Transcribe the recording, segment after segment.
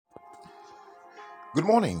Good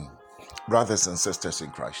morning, brothers and sisters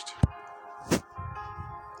in Christ.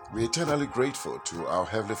 We're eternally grateful to our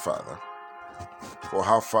Heavenly Father for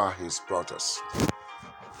how far He's brought us.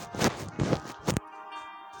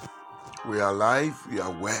 We are alive, we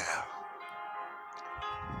are well.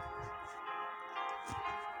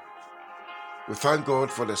 We thank God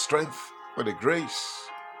for the strength, for the grace,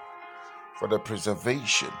 for the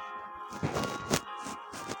preservation.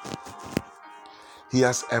 He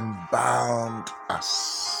has embalmed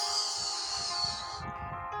us.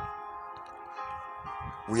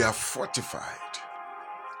 We are fortified.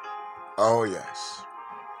 Oh, yes.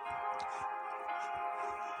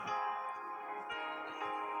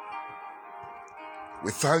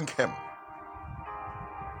 We thank Him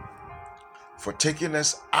for taking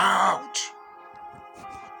us out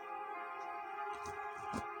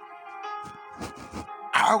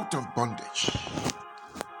of bondage,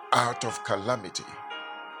 out of calamity,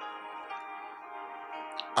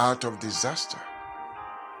 out of disaster,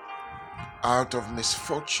 out of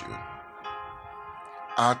misfortune,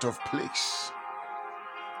 out of place,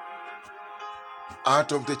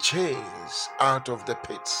 out of the chains, out of the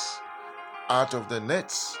pits, out of the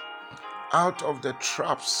nets, out of the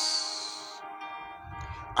traps,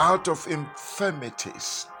 out of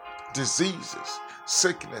infirmities, diseases,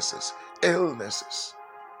 sicknesses, illnesses.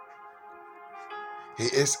 He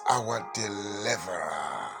is our deliverer.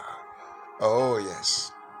 Oh,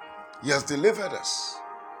 yes. He has delivered us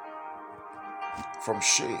from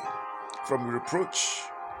shame, from reproach,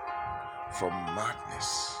 from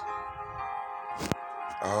madness.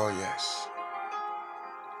 Oh, yes.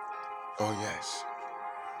 Oh, yes.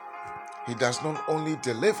 He does not only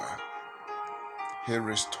deliver, He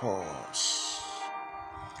restores.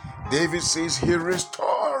 David says, He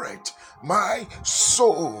restored my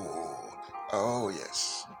soul. Oh,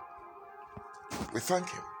 yes. We thank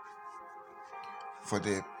Him for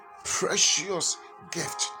the precious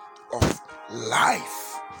gift of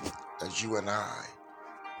life that you and I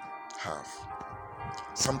have.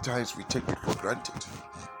 Sometimes we take it for granted,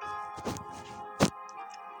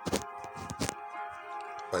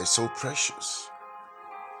 but it's so precious.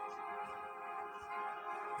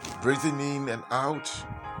 Breathing in and out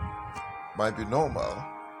might be normal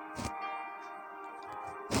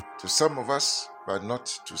to some of us, but not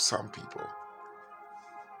to some people.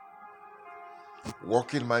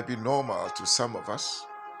 Walking might be normal to some of us,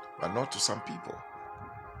 but not to some people.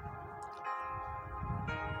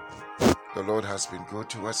 The Lord has been good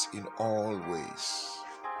to us in all ways.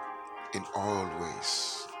 In all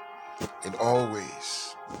ways. In all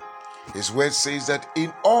ways. His word says that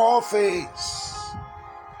in all things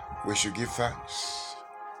we should give thanks.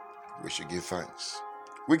 We should give thanks.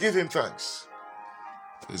 We give Him thanks.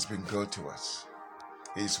 He's been good to us.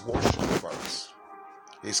 He's watched over us.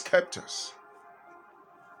 He's kept us.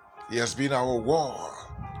 He has been our wall,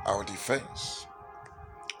 our defense.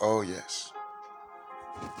 Oh, yes.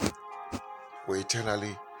 We're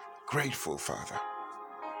eternally grateful, Father,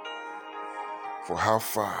 for how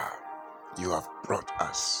far you have brought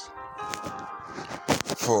us.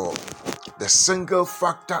 For the single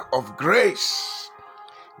factor of grace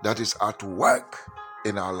that is at work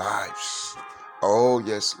in our lives. Oh,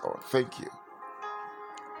 yes, Lord. Thank you.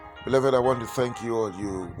 Beloved, I want to thank you, all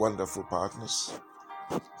you wonderful partners,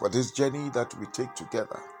 for this journey that we take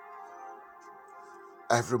together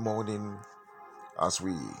every morning as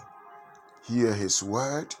we hear His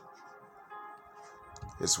word,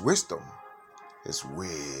 His wisdom, His will.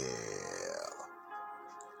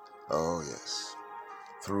 Oh, yes.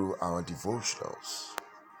 Through our devotionals.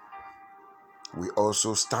 We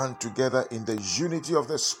also stand together in the unity of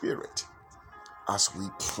the Spirit as we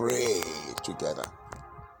pray together.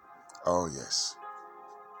 Oh, yes.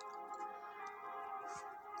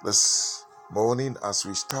 This morning, as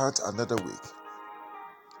we start another week,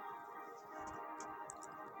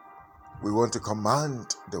 we want to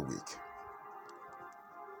command the week.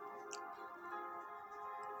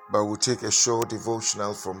 But we'll take a short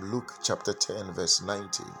devotional from Luke chapter 10, verse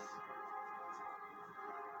 19.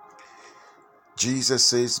 Jesus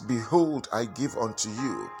says, "Behold, I give unto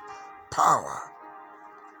you power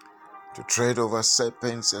to tread over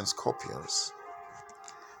serpents and scorpions,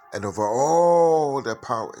 and over all the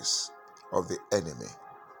powers of the enemy,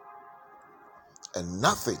 and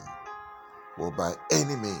nothing will by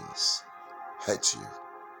any means hurt you."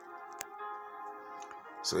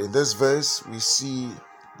 So in this verse, we see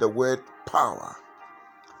the word power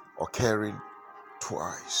occurring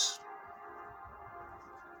twice.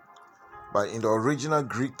 But in the original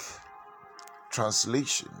Greek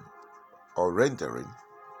translation or rendering,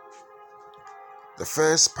 the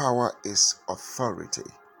first power is authority,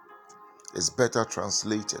 is better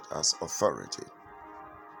translated as authority.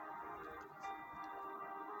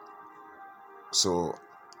 So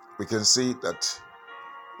we can say that,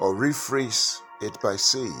 or rephrase it by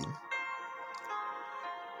saying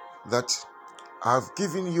that I've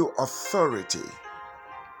given you authority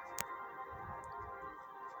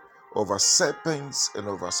over serpents and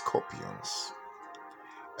over scorpions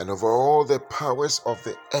and over all the powers of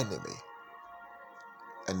the enemy,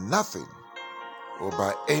 and nothing will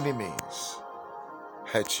by any means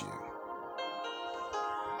hurt you.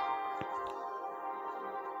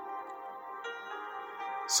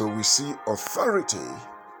 So we see authority,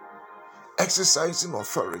 exercising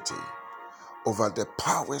authority over the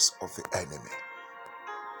powers of the enemy.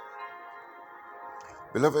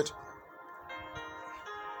 Beloved,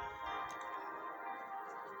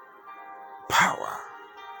 power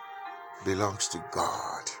belongs to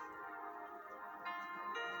God.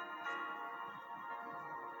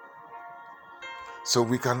 So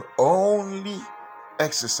we can only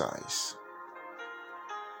exercise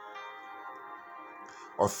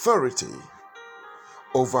authority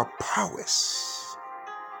over powers.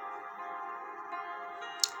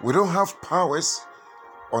 We don't have powers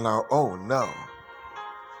on our own now.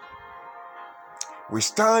 We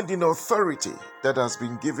stand in authority that has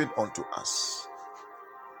been given unto us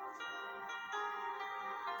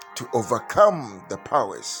to overcome the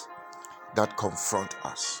powers that confront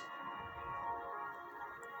us.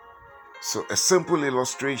 So a simple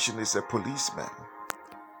illustration is a policeman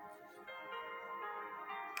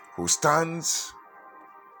who stands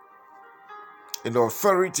in the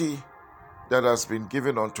authority that has been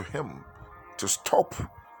given unto him to stop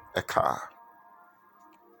a car.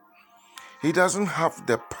 He doesn't have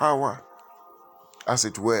the power, as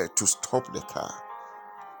it were, to stop the car.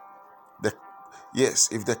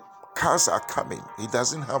 If the cars are coming, he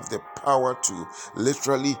doesn't have the power to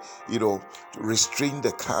literally, restrain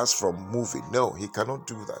the cars from moving. No, he cannot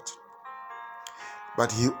do that.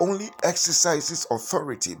 But he only exercises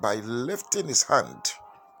authority by lifting his hand.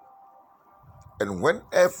 And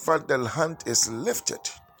whenever the hand is lifted,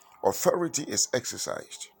 authority is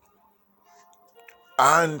exercised.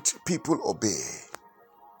 And people obey.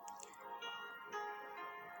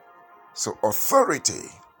 So authority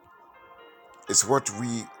is what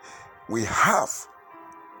we have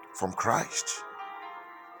from Christ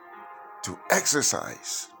to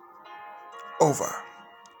exercise over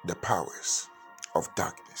the powers of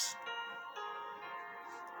darkness.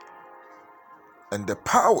 And the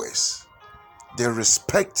powers, they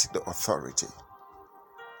respect the authority.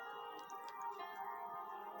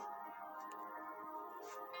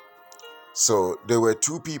 So there were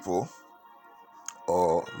two people,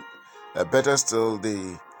 or better still,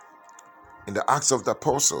 in the Acts of the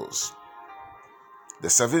Apostles, the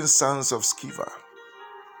 7 sons of Sceva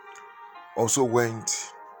also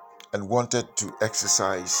went and wanted to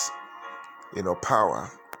exercise, power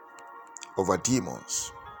over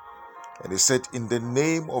demons. And they said, in the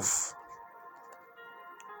name of,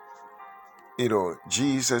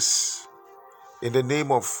 Jesus, in the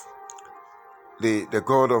name of the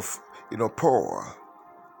God of, Paul,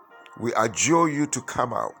 we adjure you to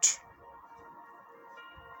come out.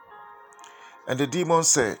 And the demon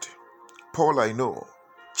said, Paul I know,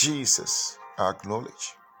 Jesus I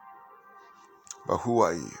acknowledge, but who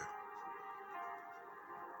are you?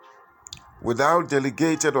 Without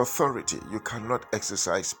delegated authority, you cannot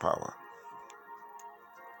exercise power.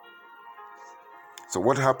 So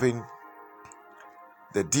what happened?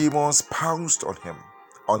 The demons pounced on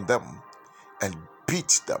them, and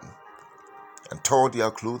beat them, and tore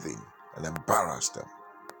their clothing, and embarrassed them.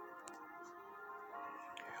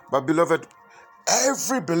 But beloved,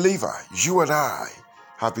 every believer, you and I,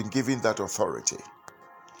 have been given that authority.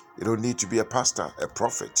 You don't need to be a pastor, a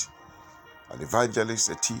prophet, an evangelist,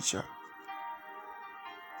 a teacher,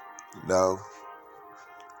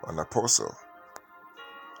 an apostle.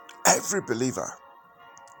 Every believer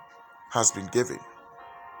has been given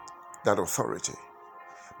that authority.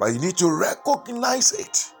 But you need to recognize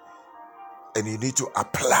it, and you need to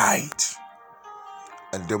apply it.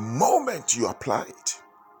 And the moment you apply it,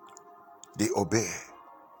 they obey.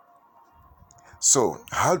 So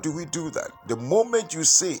how do we do that? The moment you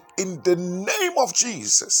say, in the name of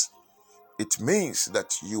Jesus, it means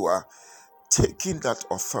that you are taking that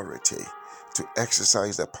authority to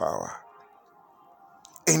exercise the power.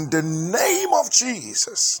 In the name of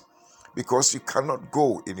Jesus, because you cannot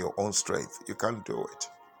go in your own strength. You can't do it.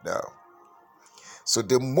 No. So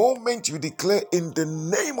the moment you declare in the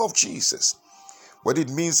name of Jesus, what it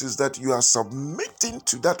means is that you are submitting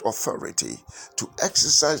to that authority to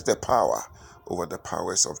exercise the power over the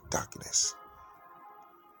powers of darkness.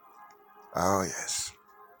 Oh, yes.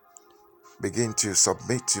 Begin to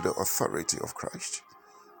submit to the authority of Christ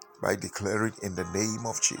by declaring in the name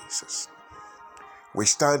of Jesus. We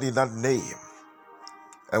stand in that name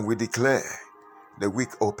and we declare the week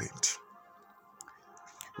opened.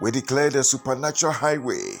 We declare the supernatural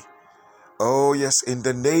highway, oh yes, in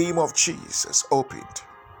the name of Jesus, opened.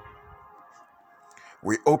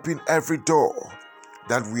 We open every door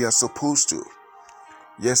that we are supposed to,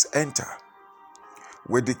 yes, enter.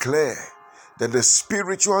 We declare that the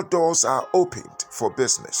spiritual doors are opened for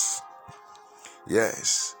business.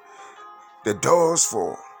 Yes, the doors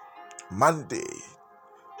for Monday,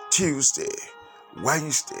 Tuesday,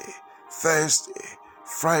 Wednesday, Thursday,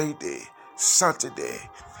 Friday, Saturday,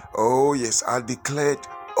 oh yes, are declared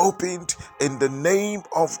opened in the name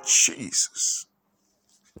of Jesus.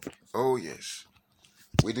 Oh yes,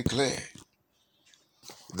 we declare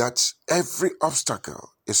that every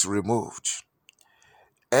obstacle is removed.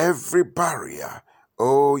 Every barrier,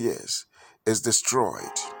 oh yes, is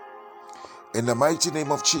destroyed. In the mighty name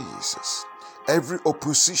of Jesus, every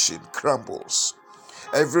opposition crumbles.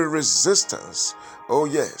 Every resistance, oh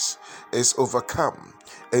yes, is overcome.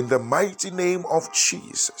 In the mighty name of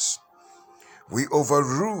Jesus, we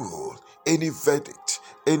overrule any verdict,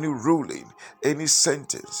 any ruling, any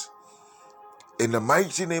sentence. In the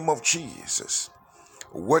mighty name of Jesus,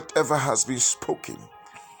 whatever has been spoken,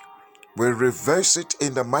 we reverse it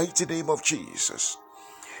in the mighty name of Jesus.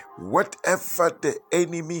 Whatever the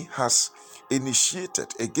enemy has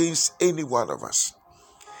initiated against any one of us,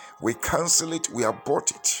 we cancel it, we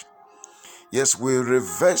abort it. Yes, we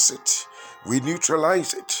reverse it, we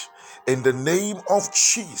neutralize it in the name of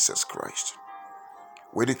Jesus Christ.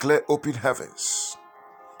 We declare open heavens.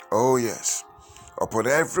 Oh yes, upon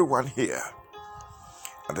everyone here.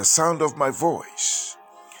 At the sound of my voice,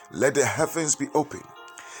 let the heavens be open.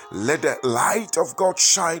 Let the light of God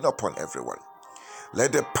shine upon everyone.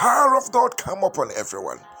 Let the power of God come upon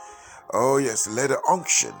everyone. Oh yes, let the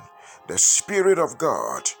unction, the Spirit of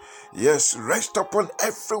God, yes, rest upon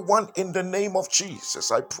everyone in the name of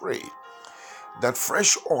Jesus. I pray that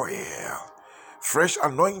fresh oil, fresh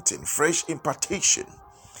anointing, fresh impartation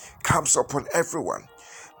comes upon everyone.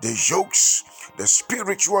 The yokes, the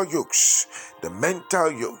spiritual yokes, the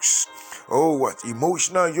mental yokes, oh what,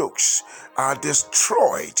 emotional yokes are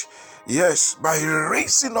destroyed, yes, by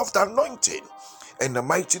raising of the anointing in the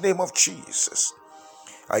mighty name of Jesus.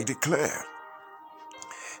 I declare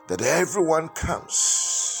that everyone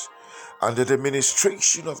comes under the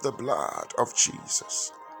ministration of the blood of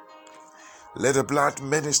Jesus. Let the blood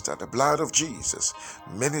minister, the blood of Jesus,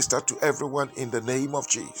 minister to everyone in the name of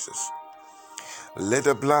Jesus. Let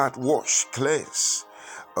the blood wash, cleanse,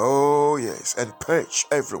 oh yes, and purge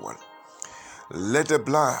everyone. Let the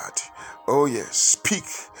blood, oh yes, speak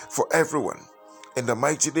for everyone in the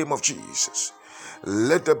mighty name of Jesus.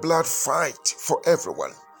 Let the blood fight for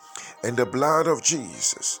everyone in the blood of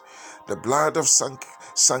Jesus. The blood of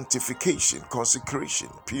sanctification, consecration,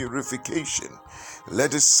 purification.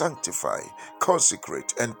 Let it sanctify,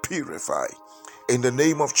 consecrate, and purify. In the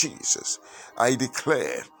name of Jesus, I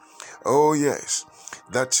declare, oh yes,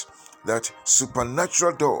 that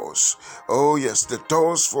supernatural doors, oh yes, the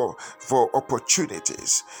doors for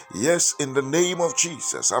opportunities, yes, in the name of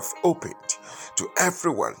Jesus, have opened to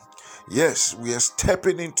everyone. Yes, we are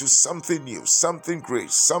stepping into something new, something great,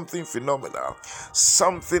 something phenomenal,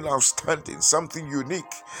 something outstanding, something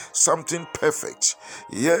unique, something perfect.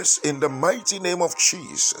 Yes, in the mighty name of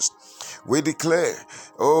Jesus, we declare,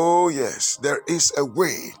 oh yes, there is a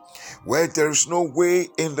way where there is no way.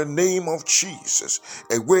 In the name of Jesus,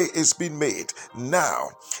 a way is being made now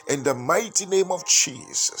in the mighty name of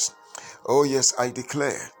Jesus. Oh yes, I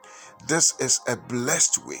declare this is a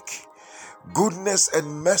blessed week. Goodness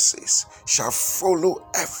and mercies shall follow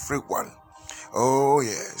everyone. Oh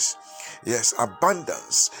yes, yes,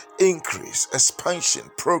 abundance, increase, expansion,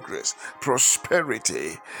 progress,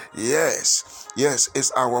 prosperity. Yes, yes,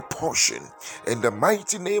 is our portion. In the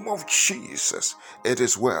mighty name of Jesus, it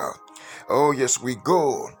is well. Oh yes, we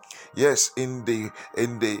go. Yes, in the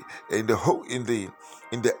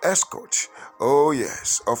escort. Oh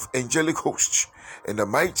yes, of angelic hosts. In the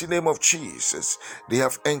mighty name of Jesus, they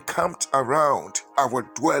have encamped around our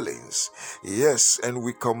dwellings. Yes, and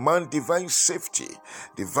we command divine safety,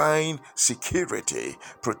 divine security,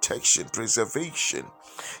 protection, preservation.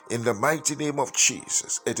 In the mighty name of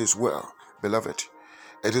Jesus, it is well, beloved.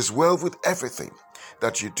 It is well with everything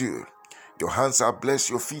that you do. Your hands are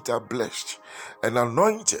blessed, your feet are blessed, and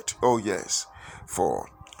anointed. Oh yes, for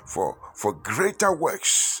greater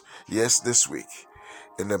works. Yes, this week.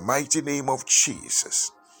 In the mighty name of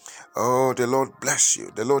Jesus. Oh, the Lord bless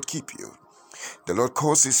you. The Lord keep you. The Lord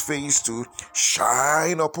cause his face to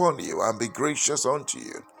shine upon you and be gracious unto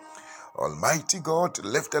you. Almighty God,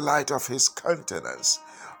 lift the light of his countenance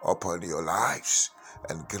upon your lives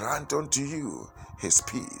and grant unto you his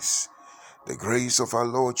peace. The grace of our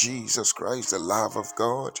Lord Jesus Christ, the love of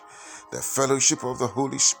God, the fellowship of the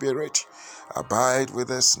Holy Spirit abide with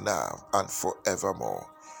us now and forevermore.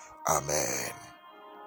 Amen.